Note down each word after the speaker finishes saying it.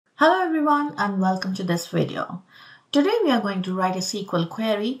Hello everyone and welcome to this video. Today we are going to write a SQL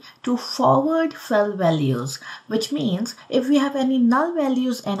query to forward fill values, which means if we have any null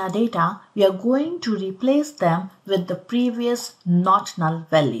values in our data, we are going to replace them with the previous not null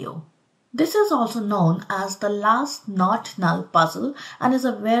value. This is also known as the Last Not Null Puzzle and is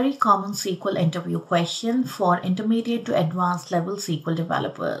a very common SQL interview question for intermediate to advanced level SQL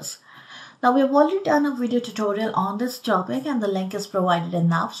developers. Now we have already done a video tutorial on this topic and the link is provided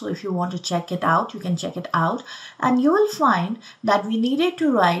enough. So if you want to check it out, you can check it out and you will find that we needed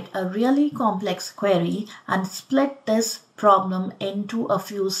to write a really complex query and split this problem into a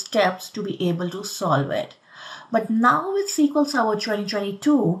few steps to be able to solve it. But now with SQL Server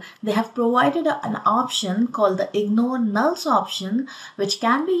 2022, they have provided an option called the IGNORE NULLS option, which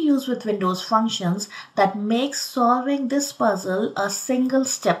can be used with Windows functions that makes solving this puzzle a single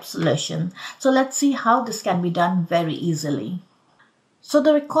step solution. So let's see how this can be done very easily. So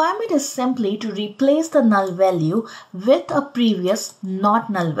the requirement is simply to replace the null value with a previous not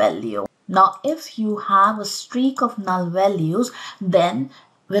null value. Now, if you have a streak of null values, then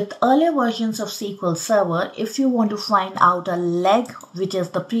with earlier versions of SQL Server, if you want to find out a leg, which is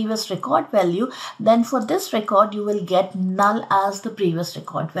the previous record value, then for this record, you will get null as the previous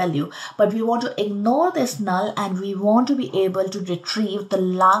record value. But we want to ignore this null and we want to be able to retrieve the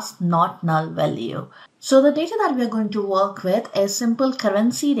last not null value. So the data that we are going to work with is simple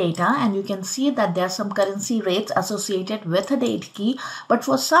currency data, and you can see that there are some currency rates associated with a date key, but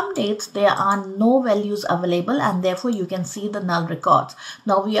for some dates there are no values available and therefore you can see the null records.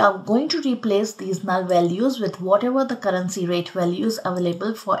 Now we are going to replace these null values with whatever the currency rate values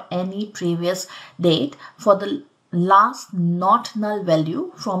available for any previous date for the last not null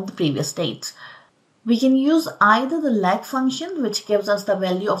value from the previous dates. We can use either the leg function, which gives us the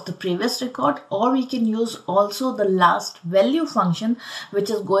value of the previous record, or we can use also the last value function, which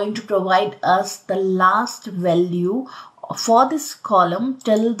is going to provide us the last value for this column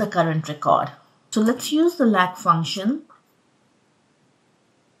till the current record. So let's use the leg function.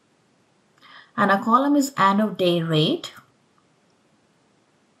 And our column is end of day rate.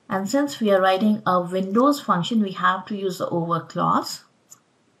 And since we are writing a Windows function, we have to use the over clause.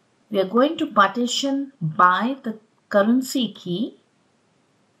 We are going to partition by the currency key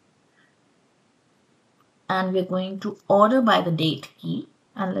and we are going to order by the date key,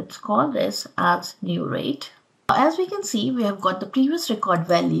 and let's call this as new rate. As we can see, we have got the previous record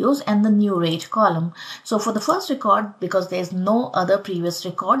values and the new rate column. So for the first record, because there is no other previous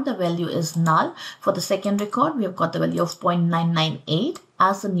record, the value is null. For the second record, we have got the value of 0.998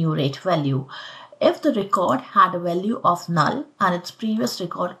 as the new rate value. If the record had a value of null and its previous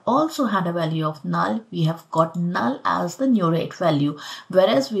record also had a value of null, we have got null as the new rate value,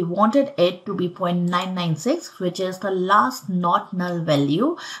 whereas we wanted it to be 0.996, which is the last not null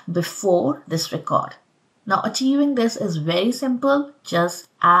value before this record. Now achieving this is very simple. Just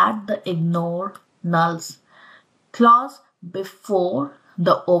add the ignore nulls clause before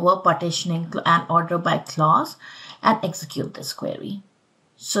the over partitioning and order by clause and execute this query.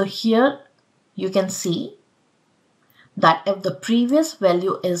 So here you can see that if the previous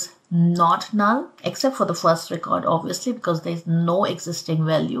value is not null, except for the first record, obviously, because there is no existing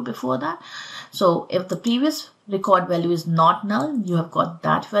value before that. So if the previous record value is not null, you have got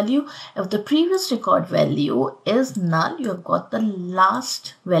that value. If the previous record value is null, you have got the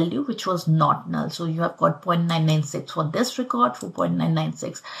last value, which was not null. So you have got 0.996 for this record, for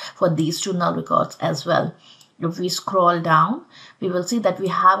 0.996 for these two null records as well. If we scroll down, we will see that we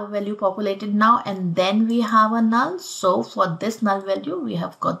have a value populated now and then we have a null. So for this null value, we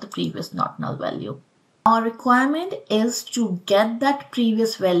have got the previous not null value. Our requirement is to get that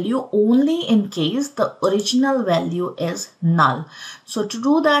previous value only in case the original value is null. So to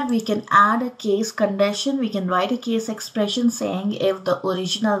do that, we can add a case condition. We can write a case expression saying if the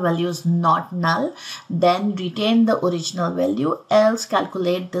original value is not null, then retain the original value, else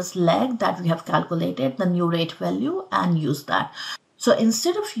calculate this leg that we have calculated, the new rate value, and use that. So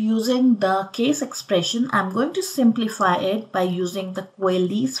instead of using the case expression, I'm going to simplify it by using the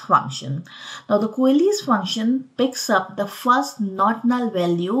coalesce function. Now the coalesce function picks up the first not null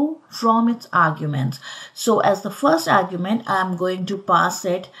value from its arguments. So as the first argument, I'm going to pass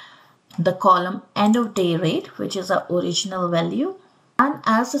it the column end of day rate, which is our original value. And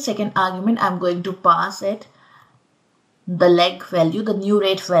as the second argument, I'm going to pass it the leg value, the new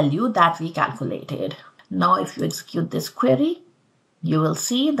rate value that we calculated. Now if you execute this query, you will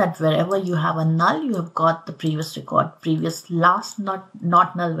see that wherever you have a null, you have got the previous record, previous last not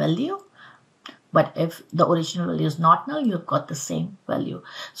null value. But if the original value is not null, you have got the same value.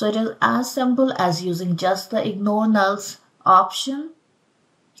 So it is as simple as using just the ignore nulls option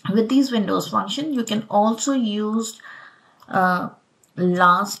With these windows function, you can also use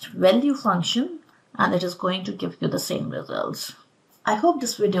last value function, and it is going to give you the same results. I hope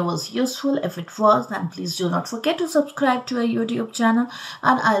this video was useful. If it was, then please do not forget to subscribe to our YouTube channel,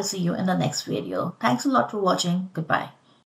 and I'll see you in the next video. Thanks a lot for watching. Goodbye.